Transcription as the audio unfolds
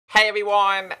Hey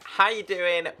everyone, how you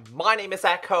doing? My name is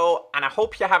Echo and I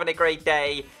hope you're having a great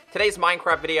day. Today's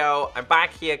Minecraft video, I'm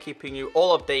back here keeping you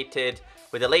all updated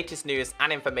with the latest news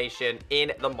and information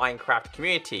in the Minecraft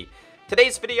community.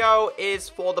 Today's video is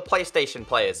for the PlayStation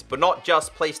players, but not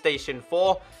just PlayStation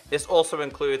 4. This also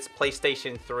includes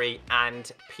PlayStation 3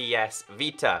 and PS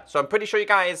Vita. So I'm pretty sure you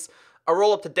guys are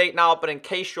all up to date now, but in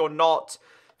case you're not,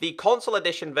 the console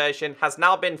edition version has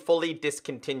now been fully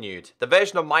discontinued. The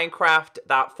version of Minecraft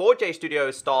that 4J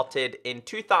Studios started in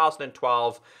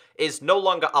 2012 is no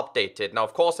longer updated. Now,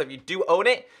 of course, if you do own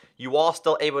it, you are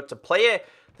still able to play it.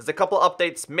 There's a couple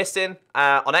updates missing.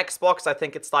 On Xbox, I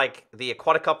think it's like the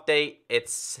aquatic update.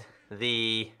 It's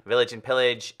the village and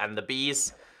pillage and the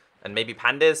bees and maybe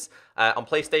pandas. On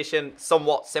PlayStation,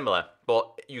 somewhat similar,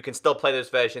 but you can still play those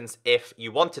versions if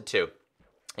you wanted to.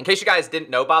 In case you guys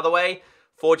didn't know, by the way,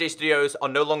 4J Studios are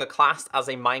no longer classed as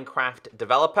a Minecraft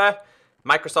developer.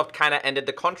 Microsoft kind of ended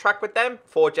the contract with them.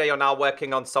 4J are now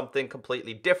working on something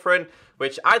completely different,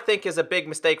 which I think is a big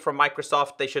mistake from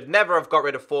Microsoft. They should never have got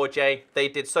rid of 4J. They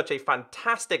did such a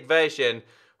fantastic version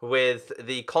with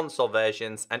the console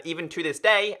versions, and even to this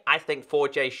day, I think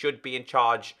 4J should be in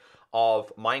charge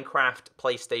of Minecraft,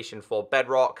 PlayStation 4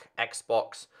 Bedrock,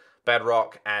 Xbox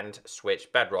Bedrock, and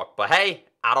Switch Bedrock. But hey,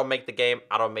 I don't make the game,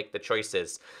 I don't make the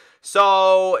choices.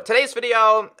 So, today's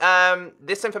video,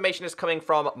 this information is coming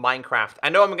from Minecraft. I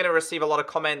know I'm going to receive a lot of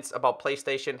comments about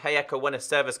PlayStation. Hey, Echo, when are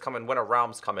servers coming? When are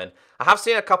realms coming? I have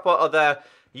seen a couple other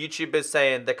YouTubers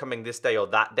saying they're coming this day or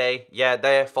that day. Yeah,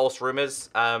 they're false rumors.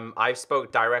 I've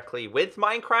spoke directly with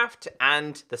Minecraft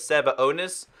and the server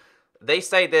owners. They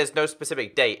say there's no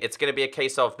specific date. It's going to be a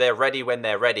case of they're ready when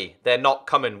they're ready. They're not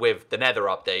coming with the Nether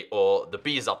update or the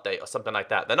Bees update or something like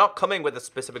that. They're not coming with a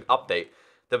specific update.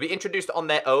 They'll be introduced on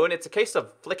their own. It's a case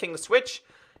of flicking the switch,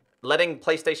 letting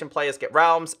PlayStation players get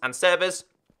realms and servers.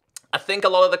 I think a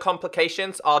lot of the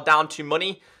complications are down to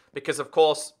money because, of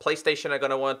course, PlayStation are going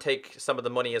to want to take some of the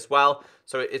money as well.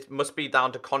 So it must be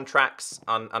down to contracts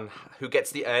and who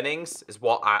gets the earnings is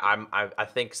what I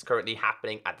think is currently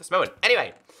happening at this moment.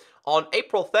 Anyway, on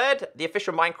April 3rd, the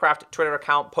official Minecraft Twitter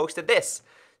account posted this,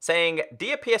 saying,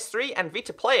 "Dear PS3 and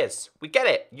Vita players, we get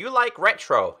it. You like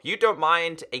retro. You don't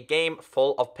mind a game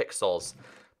full of pixels.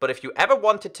 But if you ever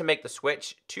wanted to make the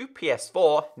switch to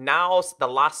PS4, now's the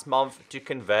last month to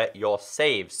convert your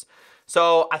saves."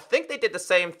 So I think they did the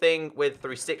same thing with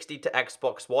 360 to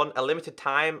Xbox One, a limited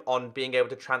time on being able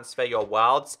to transfer your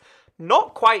worlds.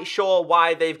 Not quite sure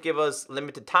why they've given us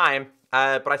limited time,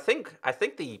 but I think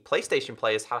the PlayStation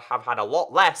players have had a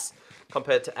lot less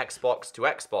compared to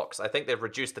Xbox. I think they've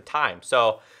reduced the time.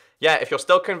 So, yeah, if you're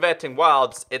still converting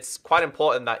worlds, it's quite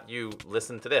important that you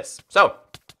listen to this. So,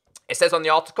 it says on the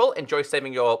article, enjoy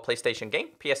saving your PlayStation game,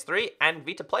 PS3 and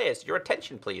Vita players. Your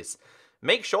attention, please.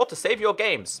 Make sure to save your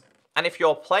games. And if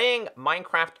you're playing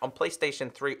Minecraft on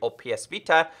PlayStation 3 or PS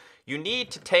Vita, you need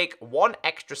to take one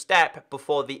extra step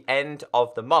before the end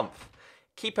of the month.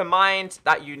 Keep in mind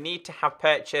that you need to have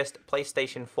purchased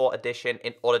PlayStation 4 Edition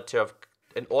in order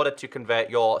to convert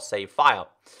your save file.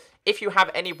 If you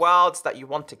have any worlds that you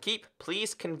want to keep,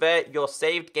 please convert your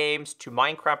saved games to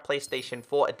Minecraft PlayStation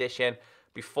 4 Edition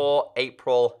before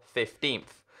April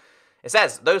 15th. It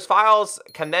says, those files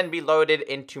can then be loaded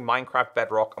into Minecraft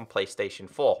Bedrock on PlayStation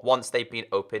 4 once they've been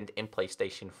opened in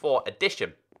PlayStation 4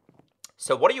 Edition.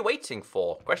 So what are you waiting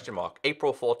for? Question mark.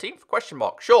 April 14th? Question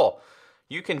mark. Sure,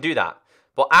 you can do that.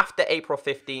 But after April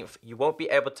 15th, you won't be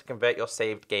able to convert your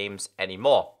saved games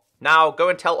anymore. Now, go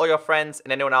and tell all your friends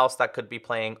and anyone else that could be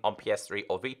playing on PS3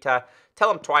 or Vita. Tell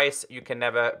them twice. You can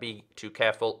never be too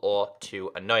careful or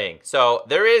too annoying. So,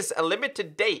 there is a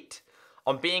limited date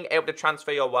on being able to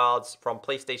transfer your worlds from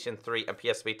PlayStation 3 and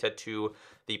PS Vita to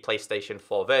the PlayStation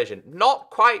 4 version. Not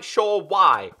quite sure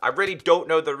why. I really don't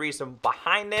know the reason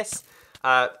behind this.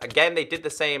 Again, they did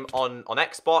the same on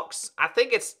Xbox. I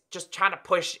think it's just trying to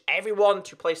push everyone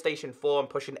to PlayStation 4 and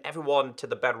pushing everyone to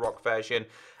the Bedrock version.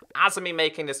 As of me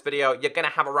making this video, you're going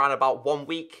to have around about 1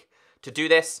 week to do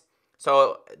this.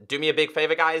 So do me a big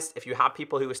favor, guys. If you have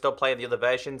people who are still playing the other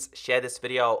versions, share this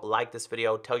video, like this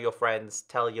video, tell your friends,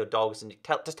 tell your dogs, and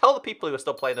just tell the people who are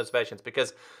still playing those versions,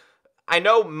 because I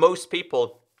know most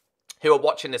people who are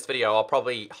watching this video are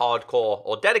probably hardcore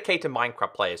or dedicated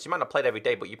Minecraft players. You might not play it every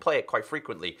day, but you play it quite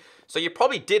frequently. So you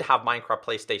probably did have Minecraft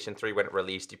PlayStation 3 when it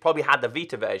released. You probably had the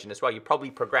Vita version as well. You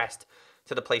probably progressed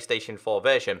to the PlayStation 4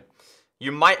 version.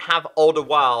 You might have older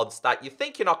worlds that you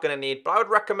think you're not going to need, but I would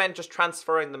recommend just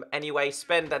transferring them anyway.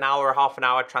 Spend an hour, half an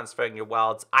hour transferring your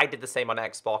worlds. I did the same on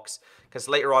Xbox, because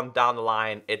later on down the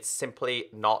line, it's simply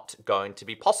not going to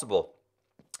be possible.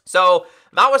 So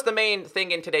that was the main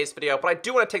thing in today's video, but I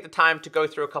do want to take the time to go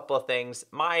through a couple of things.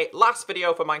 My last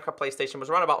video for Minecraft PlayStation was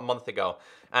around about a month ago,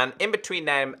 and in between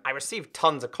them, I received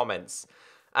tons of comments,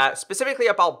 specifically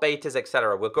about betas,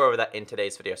 etc. We'll go over that in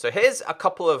today's video. So here's a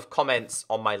couple of comments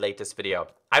on my latest video.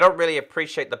 I don't really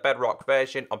appreciate the Bedrock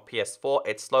version on PS4.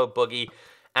 It's slow, buggy,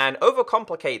 and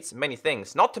overcomplicates many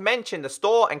things. Not to mention the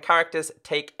store and characters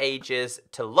take ages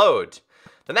to load.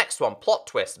 The next one, plot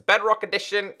twist. Bedrock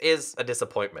Edition is a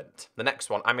disappointment. The next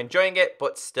one, I'm enjoying it,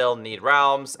 but still need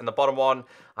realms. And the bottom one,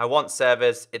 I want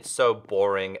servers. It's so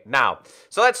boring now.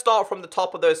 So let's start from the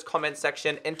top of those comment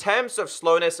section. In terms of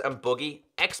slowness and buggy,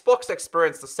 Xbox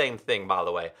experienced the same thing, by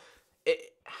the way.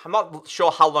 I'm not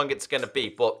sure how long it's going to be,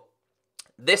 but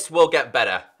this will get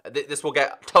better. This will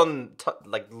get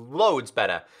like loads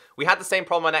better. We had the same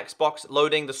problem on Xbox,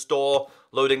 loading the store,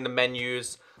 loading the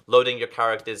menus, loading your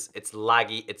characters. It's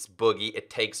laggy, it's buggy, it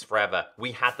takes forever.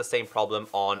 We had the same problem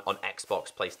on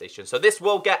Xbox, PlayStation. So this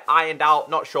will get ironed out,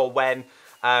 not sure when.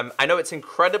 I know it's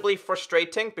incredibly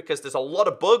frustrating because there's a lot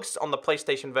of bugs on the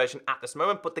PlayStation version at this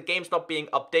moment, but the game's not being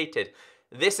updated.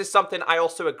 This is something I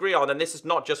also agree on, and this is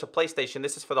not just for PlayStation,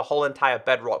 this is for the whole entire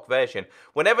Bedrock version.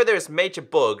 Whenever there's major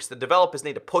bugs, the developers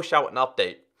need to push out an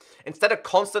update instead of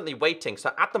constantly waiting.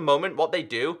 So at the moment, what they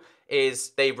do is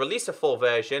they release a full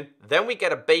version, then we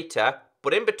get a beta,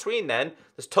 but in between then,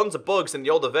 there's tons of bugs in the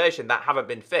older version that haven't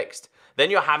been fixed. Then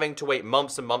you're having to wait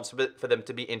months and months for them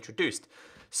to be introduced.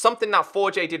 Something that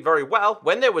 4J did very well,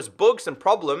 when there was bugs and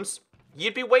problems,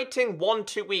 you'd be waiting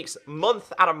 1-2 weeks,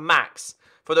 month at a max,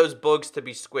 for those bugs to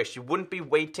be squished. You wouldn't be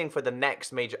waiting for the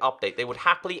next major update. They would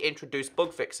happily introduce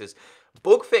bug fixes.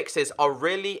 Bug fixes are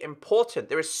really important.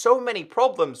 There are so many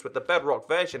problems with the Bedrock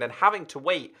version, and having to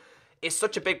wait is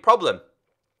such a big problem.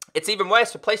 It's even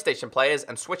worse for PlayStation players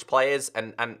and Switch players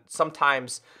and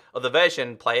sometimes other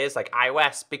version players like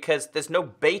iOS because there's no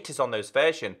betas on those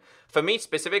versions. For me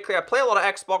specifically, I play a lot of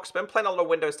Xbox, been playing a lot of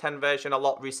Windows 10 version a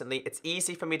lot recently. It's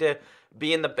easy for me to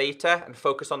be in the beta and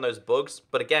focus on those bugs.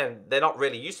 But again, they're not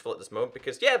really useful at this moment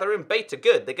because, yeah, they're in beta,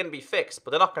 good. They're going to be fixed,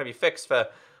 but they're not going to be fixed for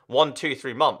 1, 2,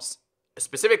 3 months.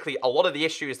 Specifically, a lot of the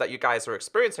issues that you guys are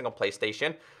experiencing on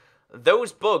PlayStation,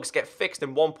 those bugs get fixed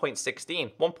in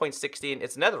 1.16. 1.16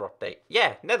 is another update.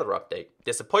 Yeah, another update.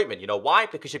 Disappointment. You know why?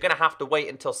 Because you're going to have to wait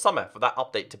until summer for that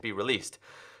update to be released.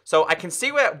 So I can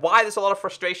see why there's a lot of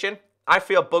frustration. I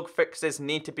feel bug fixes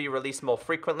need to be released more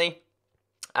frequently.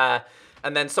 And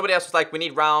then somebody else was like, we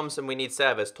need realms and we need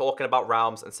servers. Talking about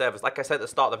realms and servers. Like I said at the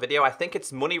start of the video, I think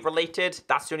it's money related.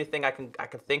 That's the only thing I can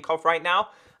think of right now.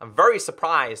 I'm very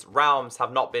surprised realms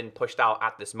have not been pushed out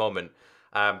at this moment.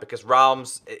 Because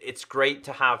realms, it's great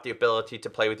to have the ability to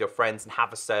play with your friends and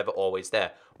have a server always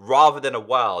there, rather than a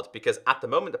world, because at the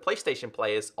moment, the PlayStation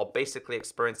players are basically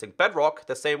experiencing Bedrock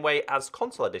the same way as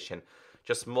console edition,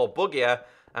 just more buggier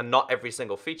and not every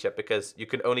single feature, because you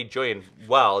can only join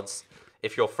worlds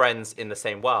if you're friends in the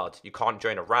same world. You can't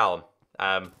join a realm.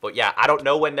 But yeah, I don't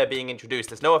know when they're being introduced.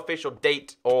 There's no official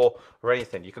date or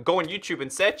anything. You can go on YouTube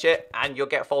and search it, and you'll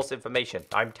get false information.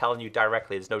 I'm telling you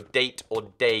directly, there's no date or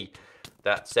day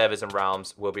that servers and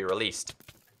realms will be released.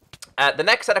 The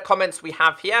next set of comments we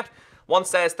have here, one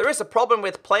says, there is a problem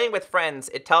with playing with friends.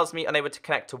 It tells me unable to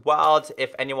connect to world.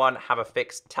 If anyone have a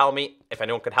fix, tell me. If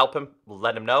anyone could help him, we'll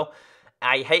let him know.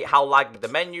 I hate how laggy the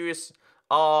menus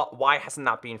are. Why hasn't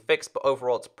that been fixed? But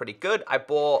overall, it's pretty good. I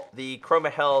bought the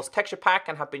Chroma Hills texture pack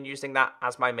and have been using that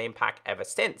as my main pack ever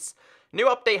since. New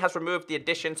update has removed the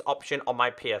additions option on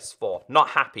my PS4. Not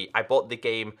happy. I bought the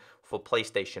game for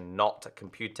PlayStation, not a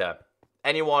computer.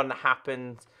 Anyone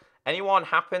happens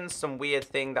some weird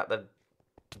thing that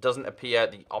doesn't appear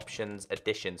the options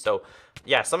edition. So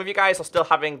yeah, some of you guys are still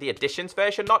having the editions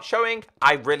version not showing.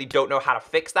 I really don't know how to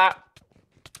fix that.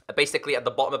 Basically at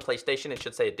the bottom of PlayStation it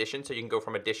should say edition, so you can go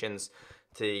from editions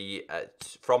to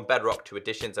from Bedrock to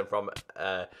editions and from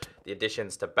the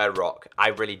editions to Bedrock. I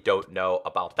really don't know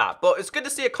about that, but it's good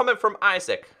to see a comment from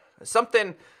Isaac.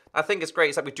 Something I think is great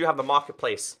is that we do have the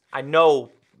marketplace. I know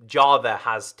Java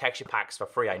has texture packs for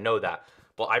free, I know that,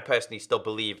 but I personally still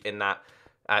believe in that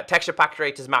texture pack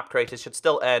creators, map creators should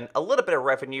still earn a little bit of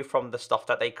revenue from the stuff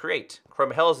that they create.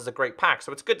 Chroma Hills is a great pack,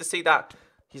 so it's good to see that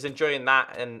he's enjoying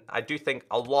that, and I do think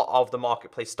a lot of the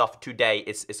marketplace stuff today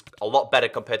is a lot better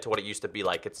compared to what it used to be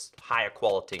like. It's higher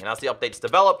quality, and as the updates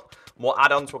develop, more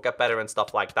add-ons will get better and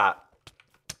stuff like that.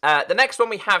 The next one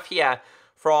we have here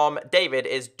from David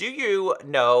is, do you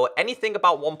know anything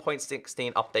about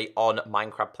 1.16 update on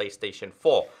Minecraft PlayStation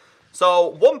 4?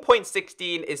 So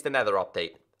 1.16 is the Nether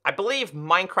update. I believe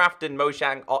Minecraft and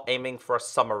Mojang are aiming for a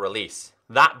summer release.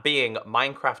 That being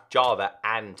Minecraft Java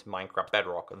and Minecraft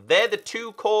Bedrock. They're the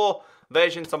two core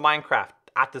versions of Minecraft.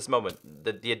 at this moment.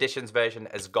 The Editions version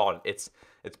is gone. It's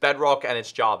Bedrock and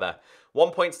it's Java.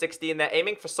 1.16, they're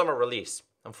aiming for summer release.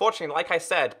 Unfortunately, like I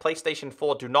said, PlayStation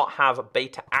 4 do not have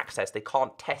beta access. They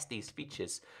can't test these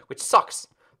features, which sucks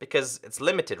because it's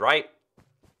limited, right?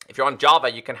 If you're on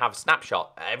Java, you can have a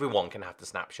snapshot. Everyone can have the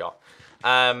snapshot.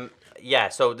 Yeah,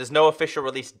 so there's no official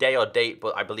release day or date,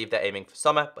 but I believe they're aiming for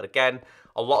summer. But again,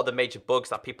 a lot of the major bugs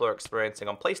that people are experiencing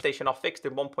on PlayStation are fixed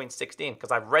in 1.16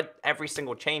 because I've read every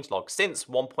single changelog since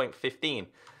 1.15.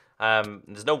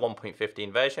 There's no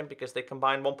 1.15 version because they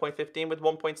combined 1.15 with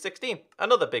 1.16.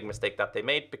 Another big mistake that they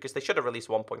made because they should have released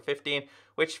 1.15,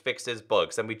 which fixes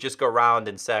bugs. And we just go round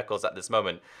in circles at this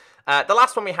moment. The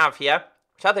last one we have here,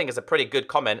 which I think is a pretty good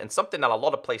comment and something that a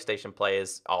lot of PlayStation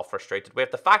players are frustrated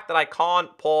with. The fact that I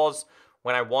can't pause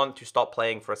when I want to stop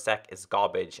playing for a sec is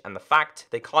garbage. And the fact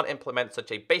they can't implement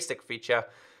such a basic feature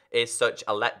is such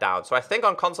a letdown. So I think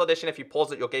on Console Edition, if you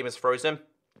pause it, your game is frozen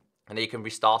and then you can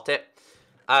restart it.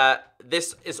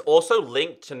 This is also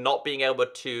linked to not being able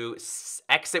to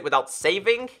exit without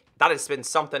saving. That has been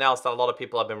something else that a lot of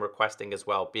people have been requesting as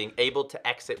well, being able to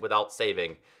exit without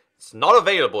saving. It's not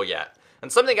available yet.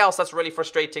 And something else that's really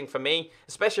frustrating for me,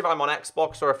 especially if I'm on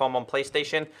Xbox or if I'm on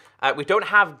PlayStation, we don't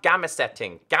have gamma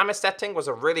setting. Gamma setting was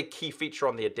a really key feature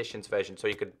on the Editions version, so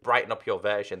you could brighten up your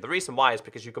version. The reason why is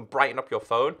because you can brighten up your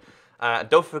phone. And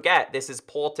don't forget, this is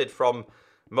ported from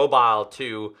mobile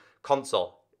to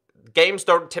console. Games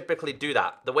don't typically do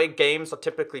that. The way games are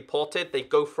typically ported, they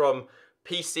go from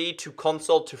PC to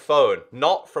console to phone,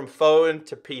 not from phone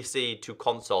to PC to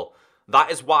console.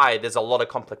 That is why there's a lot of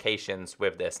complications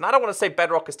with this. And I don't want to say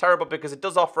Bedrock is terrible because it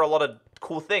does offer a lot of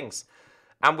cool things.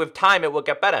 And with time, it will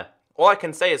get better. All I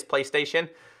can say is PlayStation,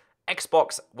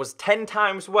 Xbox was 10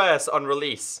 times worse on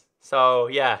release. So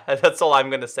yeah, that's all I'm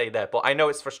going to say there. But I know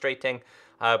it's frustrating,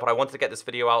 but I wanted to get this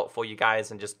video out for you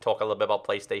guys and just talk a little bit about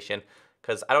PlayStation.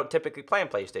 Because I don't typically play on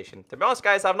PlayStation. To be honest,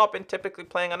 guys, I've not been typically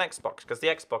playing on Xbox because the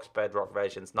Xbox Bedrock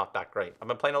version is not that great. I've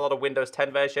been playing a lot of Windows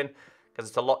 10 version because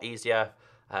it's a lot easier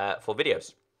for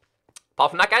videos.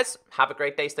 Apart from that, guys, have a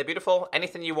great day. Stay beautiful.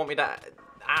 Anything you want me to...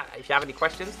 if you have any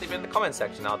questions, leave it in the comment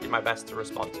section. I'll do my best to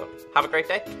respond to. Have a great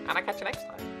day, and I'll catch you next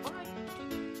time.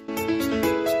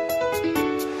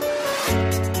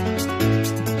 Bye.